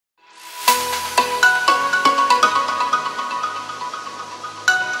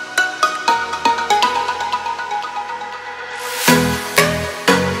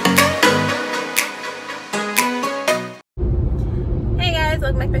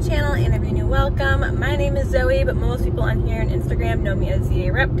my channel, and if you're new, welcome. My name is Zoe, but most people on here on Instagram know me as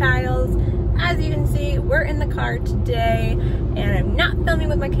ZAREPTILES. As you can see, we're in the car today, and I'm not filming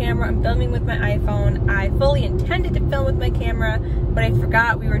with my camera, I'm filming with my iPhone. I fully intended to film with my camera, but I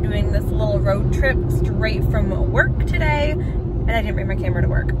forgot we were doing this little road trip straight from work today, and I didn't bring my camera to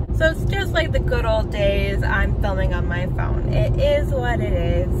work. So it's just like the good old days, I'm filming on my phone. It is what it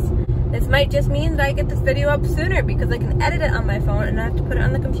is. This might just mean that I get this video up sooner because I can edit it on my phone and I have to put it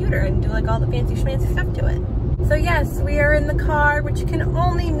on the computer and do like all the fancy schmancy stuff to it. So yes, we are in the car, which can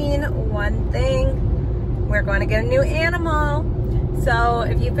only mean one thing. We're going to get a new animal. So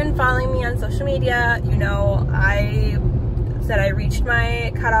if you've been following me on social media, you know I said I reached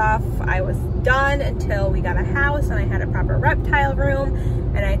my cutoff. I was done until we got a house and I had a proper reptile room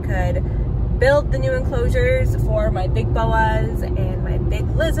and I could build the new enclosures for my big boas and my big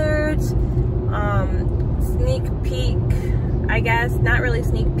lizards. Sneak peek, I guess. Not really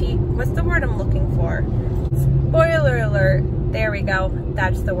sneak peek. What's the word I'm looking for? Spoiler alert. There we go.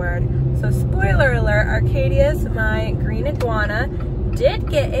 That's the word. So spoiler alert, Arcadius, my green iguana,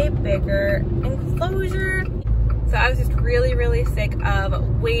 did get a bigger enclosure. So I was just really sick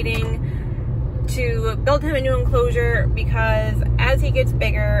of waiting to build him a new enclosure because as he gets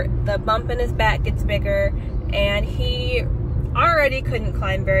bigger, the bump in his back gets bigger, and he already couldn't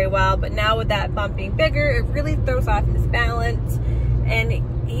climb very well, but now with that bump being bigger, it really throws off his balance, and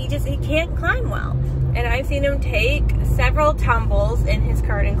he can't climb well. And I've seen him take several tumbles in his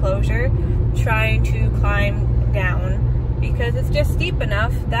current enclosure trying to climb down because it's just steep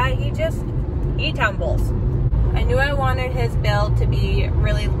enough that he tumbles. I knew I wanted his build to be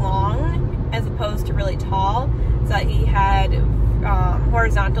really long as opposed to really tall, so that he had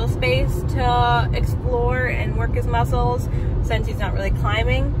horizontal space to explore and work his muscles since he's not really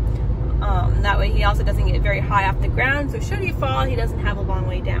climbing. That way he also doesn't get very high off the ground, so should he fall, he doesn't have a long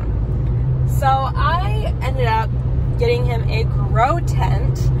way down. So I ended up getting him a grow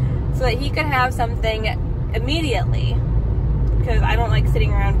tent so that he could have something immediately, because I don't like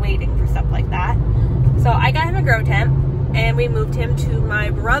sitting around waiting for stuff like that. So I got him a grow tent, and we moved him to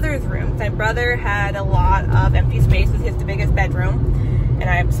my brother's room. My brother had a lot of empty spaces. He has the biggest bedroom, and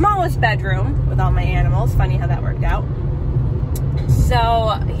I have the smallest bedroom with all my animals. Funny how that worked out. So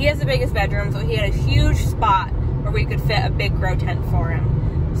he has the biggest bedroom, so he had a huge spot where we could fit a big grow tent for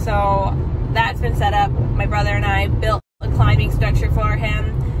him. So that's been set up. My brother and I built a climbing structure for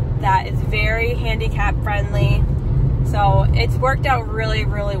him that is very handicap friendly. So it's worked out really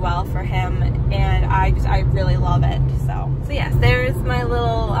well for him, and I really love it. So yes, there's my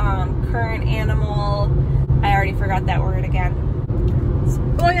little current animal. I already forgot that word again.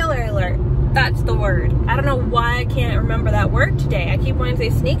 Spoiler alert, that's the word. I don't know why I can't remember that word today. I keep wanting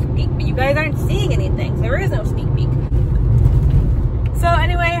to say sneak peek, but you guys aren't seeing anything, so there is no sneak peek. So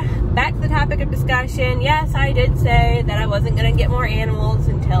anyway, back to the topic of discussion. Yes, I did say that I wasn't gonna get more animals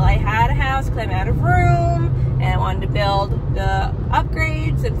until I had a house, because I'm out of room, and I wanted to build the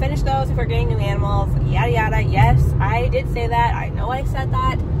upgrades and finish those before getting new animals, yada yada. Yes, I did say that. I know I said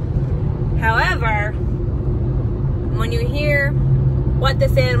that. However, when you hear what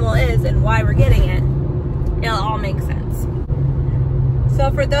this animal is and why we're getting it, it'll all make sense. So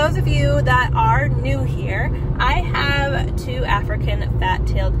for those of you that are new here, I have two African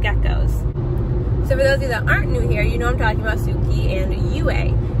fat-tailed geckos. So for those of you that aren't new here, you know I'm talking about Suki and Yue.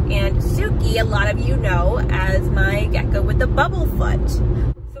 And Suki, a lot of you know as my gecko with the bubble foot. So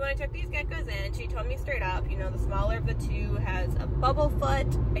when I took these geckos in, she told me straight up, you know, the smaller of the two has a bubble foot.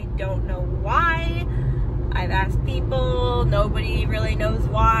 I don't know why. I've asked people, nobody really knows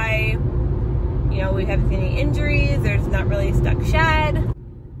why. You know, we haven't seen any injuries, there's not really stuck shed.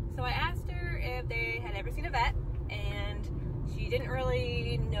 So I asked her if they had ever seen a vet, and she didn't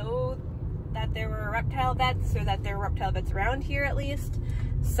really know that there were reptile vets, or that there were reptile vets around here at least.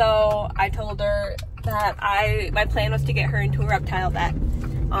 So I told her that my plan was to get her into a reptile vet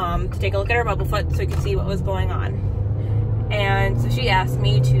to take a look at her bubble foot so we could see what was going on. And so she asked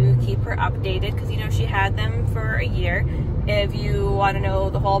me to keep her updated because, you know, she had them for a year. If you want to know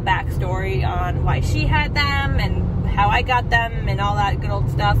the whole backstory on why she had them and how I got them and all that good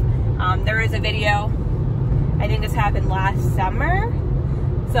old stuff, there is a video. I think this happened last summer.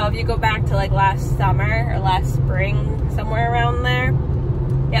 So if you go back to like last summer or last spring, somewhere around there.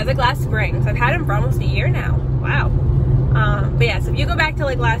 Yeah, it was like last spring. So I've had him for almost a year now. Wow. But yeah, so if you go back to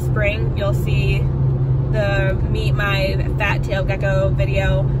like last spring, you'll see the Meet My Fat Tail Gecko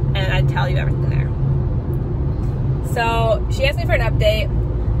video, and I tell you everything there. So she asked me for an update.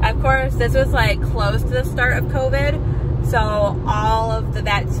 Of course, this was like close to the start of COVID, so all of the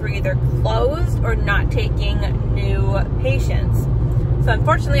vets were either closed or not taking new patients. So So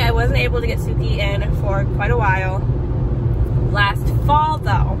unfortunately, I wasn't able to get Suki in for quite a while. Last fall,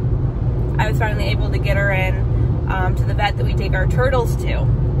 though, I was finally able to get her in to the vet that we take our turtles to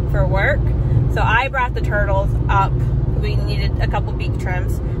for work. So I brought the turtles up. We needed a couple beak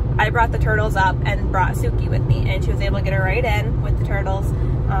trims. I brought the turtles up and brought Suki with me, and she was able to get her right in with the turtles.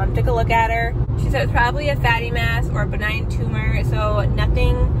 Took a look at her. She said it was probably a fatty mass or a benign tumor, so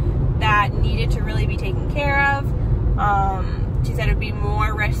nothing that needed to really be taken care of. She said it would be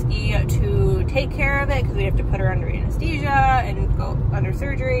more risky to take care of it because we'd have to put her under anesthesia and go under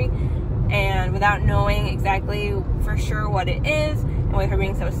surgery, and without knowing exactly for sure what it is, and with her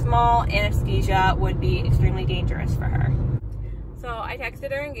being so small, anesthesia would be extremely dangerous for her. So I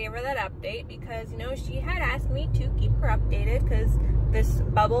texted her and gave her that update because, you know, she had asked me to keep her updated because this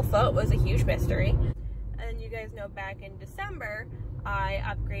bubble foot was a huge mystery. And you guys know back in December, I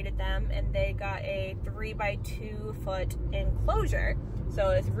upgraded them and they got a 3x2 foot enclosure. So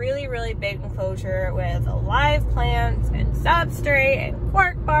it's really, really big enclosure with live plants and substrate and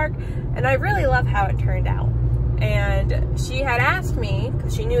quark bark. And I really love how it turned out. And she had asked me,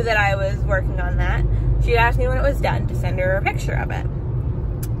 because she knew that I was working on that, she asked me when it was done to send her a picture of it.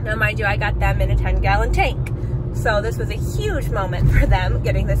 Now, mind you, I got them in a 10-gallon tank. So this was a huge moment for them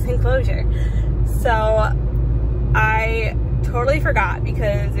getting this enclosure. So I totally forgot,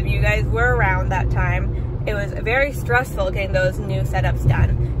 because if you guys were around that time, it was very stressful getting those new setups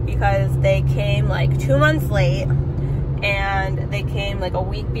done because they came like 2 months late and they came like a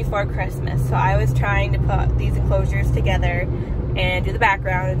week before Christmas. So I was trying to put these enclosures together and do the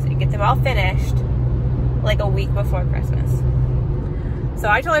backgrounds and get them all finished like a week before Christmas. So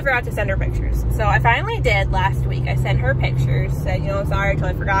I totally forgot to send her pictures. So I finally did last week. I sent her pictures, said, you know, sorry, I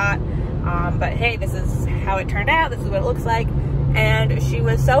totally forgot. But hey, this is how it turned out. This is what it looks like. And she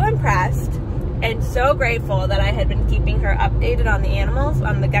was so impressed and so grateful that I had been keeping her updated on the animals,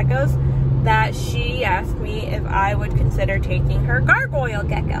 on the geckos, that she asked me if I would consider taking her Gargoyle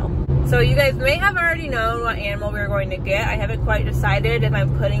Gecko. So you guys may have already known what animal we were going to get. I haven't quite decided if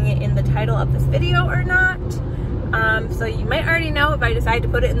I'm putting it in the title of this video or not. So you might already know if I decide to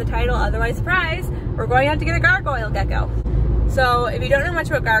put it in the title. Otherwise, surprise, we're going out to get a Gargoyle Gecko. So if you don't know much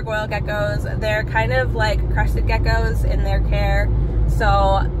about Gargoyle Geckos, they're kind of like crested geckos in their care.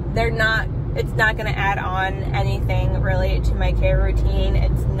 So it's not going to add on anything really to my care routine.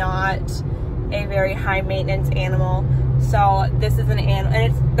 It's not a very high maintenance animal. So this is an animal,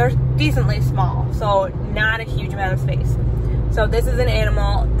 and they're decently small, so not a huge amount of space. So this is an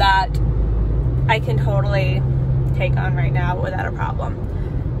animal that I can totally take on right now without a problem.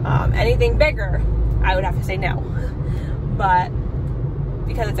 Anything bigger, I would have to say no. But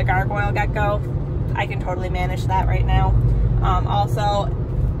because it's a Gargoyle Gecko, I can totally manage that right now. Also,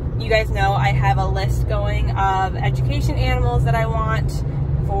 you guys know I have a list going of education animals that I want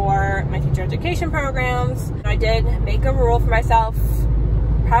for my future education programs. I did make a rule for myself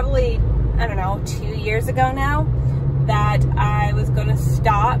probably, I don't know, 2 years ago now, that I was going to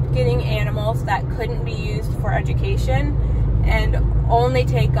stop getting animals that couldn't be used for education and only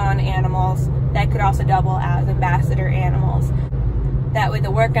take on animals that could also double as ambassador animals. That way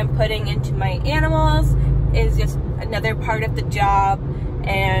the work I'm putting into my animals is just another part of the job,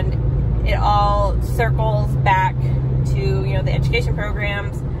 and it all circles back to, you know, the education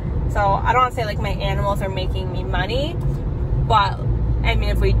programs. So I don't want to say like my animals are making me money, but I mean,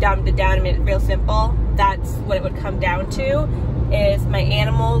 if we dumbed it down and made it real simple, that's what it would come down to, is my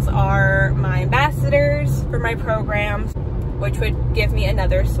animals are my ambassadors for my programs, which would give me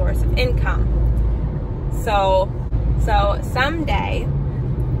another source of income. So someday,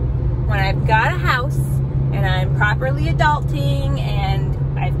 when I've got a house and I'm properly adulting and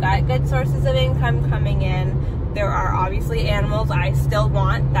I've got good sources of income coming in, there are obviously animals I still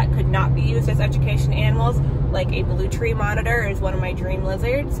want that could not be used as education animals, like a blue tree monitor is one of my dream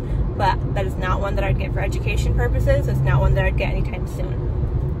lizards, but that is not one that I'd get for education purposes. It's not one that I'd get anytime soon.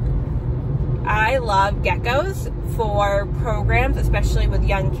 I love geckos for programs, especially with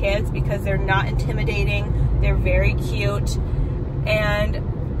young kids, because they're not intimidating, they're very cute. And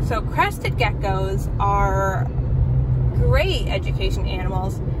so crested geckos are great education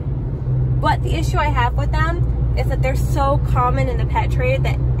animals, but the issue I have with them is that they're so common in the pet trade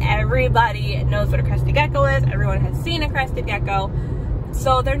that everybody knows what a crested gecko is. Everyone has seen a crested gecko.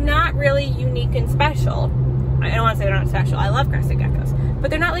 So they're not really unique and special. I don't want to say they're not special. I love crested geckos. But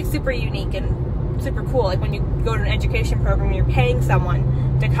they're not like super unique and super cool. Like when you go to an education program, you're paying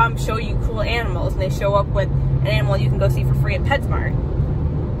someone to come show you cool animals, and they show up with an animal you can go see for free at PetSmart.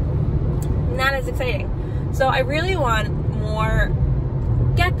 Not as exciting. So I really want more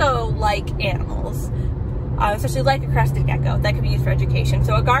gecko-like animals. especially like a crested gecko that could be used for education.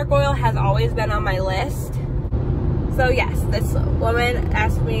 So a gargoyle has always been on my list. So yes, this woman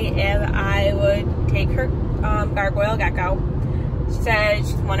asked me if I would take her gargoyle gecko. She said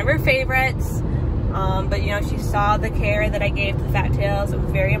she's one of her favorites, but you know, she saw the care that I gave to the fat tails and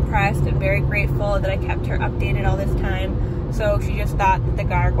was very impressed and very grateful that I kept her updated all this time. So she just thought that the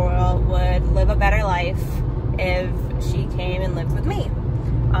gargoyle would live a better life if she came and lived with me.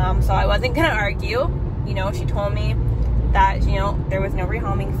 So I wasn't gonna argue. You know, she told me that, you know, there was no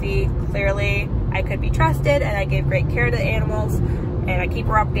rehoming fee. Clearly I could be trusted and I gave great care to the animals and I keep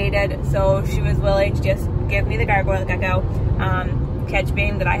her updated. So she was willing to just give me the gargoyle gecko, catch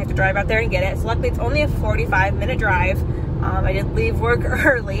being that I have to drive out there and get it. So luckily it's only a 45-minute drive. I did leave work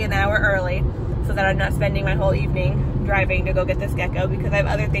early, an hour early, so that I'm not spending my whole evening driving to go get this gecko because I have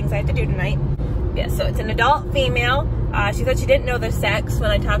other things I have to do tonight. Yeah, so it's an adult female. She said she didn't know the sex when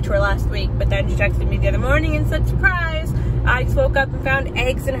I talked to her last week, but then she texted me the other morning and said, surprise, I just woke up and found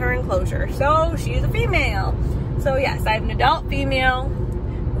eggs in her enclosure. So she's a female. So yes, I have an adult female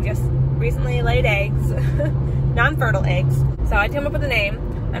who just recently laid eggs, non-fertile eggs. So I came up with a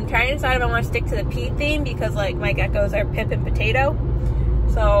name. I'm trying to decide if I want to stick to the pea theme because like my geckos are Pip and Potato.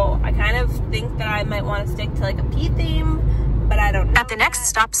 So I kind of think that I might want to stick to like a pea theme, but I don't know. At the next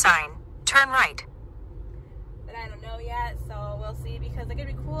stop sign, turn right. But I don't know yet, so we'll see, because like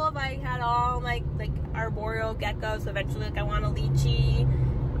it'd be cool if I had all like arboreal geckos. Eventually, like I want a lychee,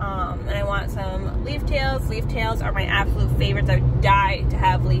 and I want some leaf tails. Leaf tails are my absolute favorites. I would die to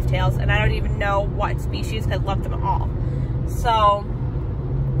have leaf tails, and I don't even know what species because I love them all. So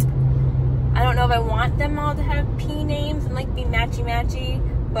I don't know if I want them all to have pea names and like be matchy-matchy,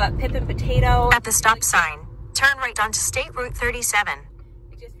 but Pip and Potato. At the stop sign, turn right onto State Route 37.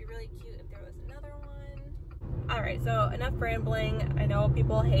 It'd just be really cute if there was another one. Alright, so enough rambling. I know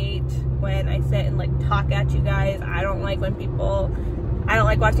people hate when I sit and like talk at you guys. I don't like watching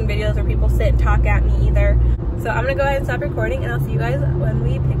videos where people sit and talk at me either. So I'm gonna go ahead and stop recording and I'll see you guys when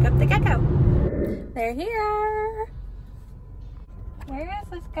we pick up the gecko. They're here. Where is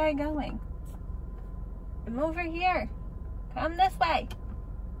this guy going? Come over here. Come this way.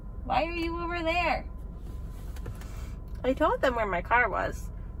 Why are you over there? I told them where my car was.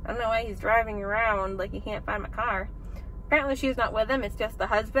 I don't know why he's driving around like he can't find my car. Apparently she's not with him, it's just the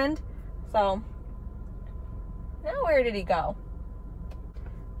husband. So, now where did he go?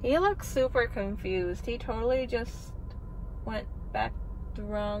 He looks super confused. He totally just went back the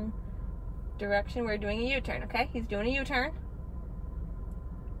wrong direction. We're doing a U-turn, okay? He's doing a U-turn.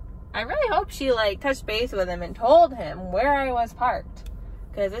 I really hope she like touched base with him and told him where I was parked,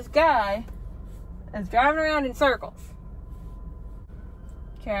 because this guy is driving around in circles.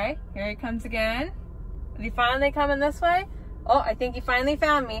 Okay, here he comes again. Is he finally coming this way? Oh, I think he finally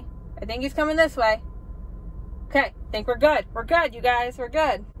found me. I think he's coming this way. Okay, I think we're good. We're good, you guys. We're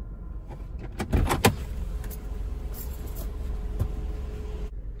good.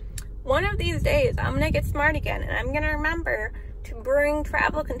 One of these days, I'm gonna get smart again, and I'm gonna remember to bring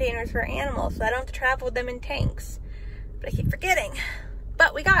travel containers for animals so I don't have to travel with them in tanks. But I keep forgetting.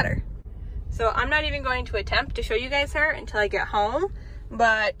 But we got her. So I'm not even going to attempt to show you guys her until I get home.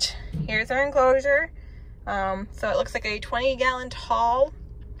 But here's her enclosure. So it looks like a 20-gallon tall.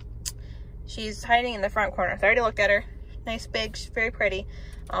 She's hiding in the front corner. So I already looked at her. Nice big, she's very pretty.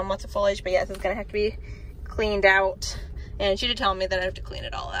 Lots of foliage, but yes, it's gonna have to be cleaned out. And she did tell me that I have to clean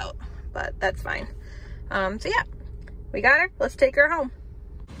it all out, but that's fine. So yeah. We got her. Let's take her home.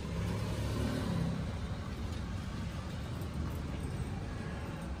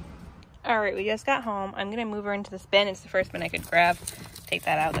 All right, we just got home. I'm gonna move her into this bin. It's the first bin I could grab. Take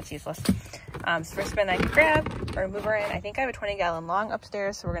that out, that's useless. It's the first bin I could grab or move her in. I think I have a 20-gallon long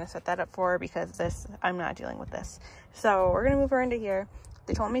upstairs, so we're gonna set that up for her because this, I'm not dealing with this. So we're gonna move her into here.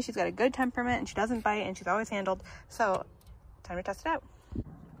 They told me she's got a good temperament and she doesn't bite and she's always handled. So time to test it out.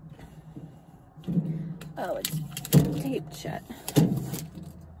 Oh, it's taped shut.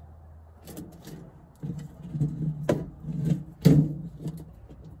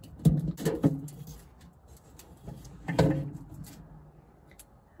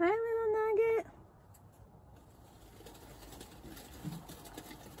 Hi, little nugget.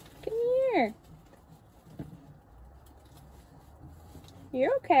 Come here.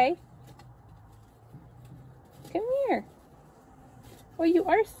 You're okay. Come here. Oh, you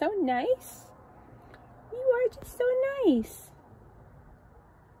are so nice. You are just so nice.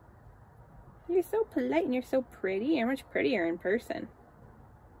 You're so polite and you're so pretty. You're much prettier in person.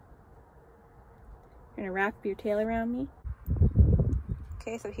 You're gonna wrap your tail around me.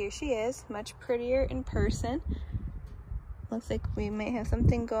 Okay, so here she is, much prettier in person looks like we might have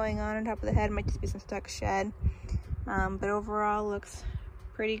something going on top of the head. Might just be some stuck shed. But overall looks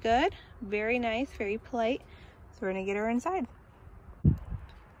pretty good. Very nice, very polite. So we're gonna get her inside.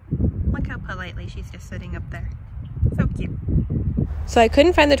 Look how politely she's just sitting up there. So cute. So I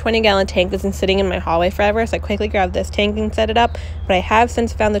couldn't find the 20-gallon tank that's been sitting in my hallway forever, so I quickly grabbed this tank and set it up, but I have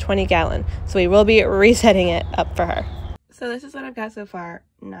since found the 20-gallon, so we will be resetting it up for her. So this is what I've got so far.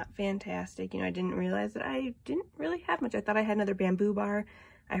 Not fantastic. You know, I didn't realize that I didn't really have much. I thought I had another bamboo bar.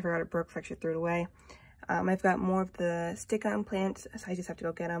 I forgot it broke, so I actually threw it away. I've got more of the stick-on plants, so I just have to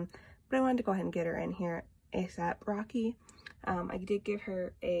go get them. But I wanted to go ahead and get her in here ASAP. Rocky. I did give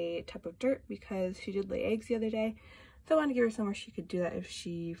her a tub of dirt because she did lay eggs the other day. So I wanted to give her somewhere she could do that if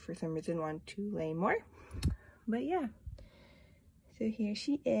she, for some reason, wanted to lay more. But yeah. So here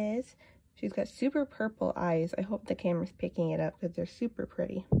she is. She's got super purple eyes. I hope the camera's picking it up because they're super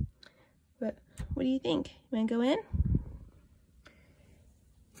pretty. But what do you think? You want to go in?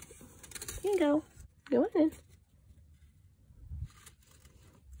 Here you go. Go on in.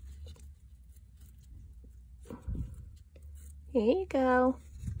 Here you go.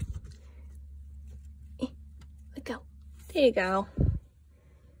 Let go. There you go.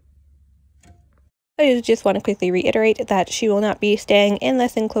 I just want to quickly reiterate that she will not be staying in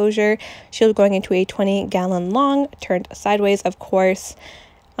this enclosure. She'll be going into a 20-gallon long, turned sideways, of course.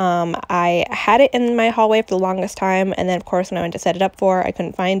 I had it in my hallway for the longest time, and then of course when I went to set it up for her, I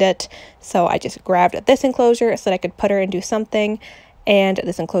couldn't find it. So I just grabbed this enclosure so that I could put her and do something. And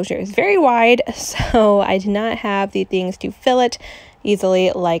this enclosure is very wide, so I did not have the things to fill it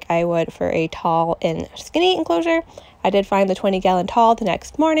easily like I would for a tall and skinny enclosure. I did find the 20-gallon tall the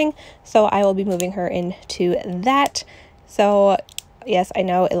next morning, so I will be moving her into that. So yes, I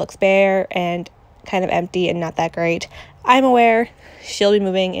know it looks bare and kind of empty and not that great. I'm aware. She'll be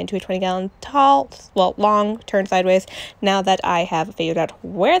moving into a 20-gallon tall, well, long, turned sideways, now that I have figured out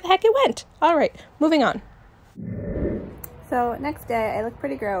where the heck it went. All right, moving on. So next day, I look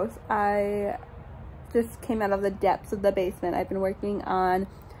pretty gross. I just came out of the depths of the basement. I've been working on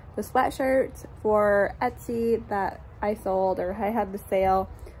the sweatshirts for Etsy that I sold, or I had the sale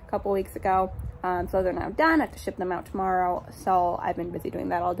a couple weeks ago. So they're now done. I have to ship them out tomorrow. So I've been busy doing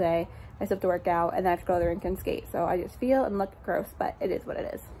that all day. I still have to work out, and then I have to go to the rink and skate. So I just feel and look gross, but it is what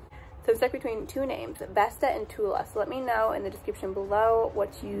it is. So I'm stuck between two names, Vesta and Tula. So let me know in the description below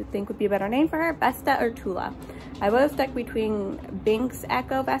what you think would be a better name for her, Vesta or Tula. I was stuck between Binks,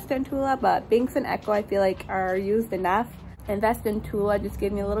 Echo, Vesta, and Tula, but Binks and Echo I feel like are used enough. And Vesta and Tula just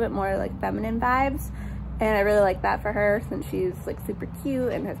give me a little bit more like feminine vibes. And I really like that for her since she's like super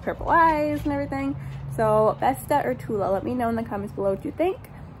cute and has purple eyes and everything. So Vesta or Tula, let me know in the comments below what you think.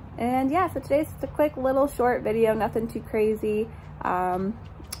 And yeah, so today's just a quick little short video, nothing too crazy.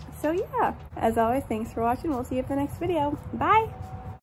 So yeah, as always, thanks for watching. We'll see you in the next video. Bye!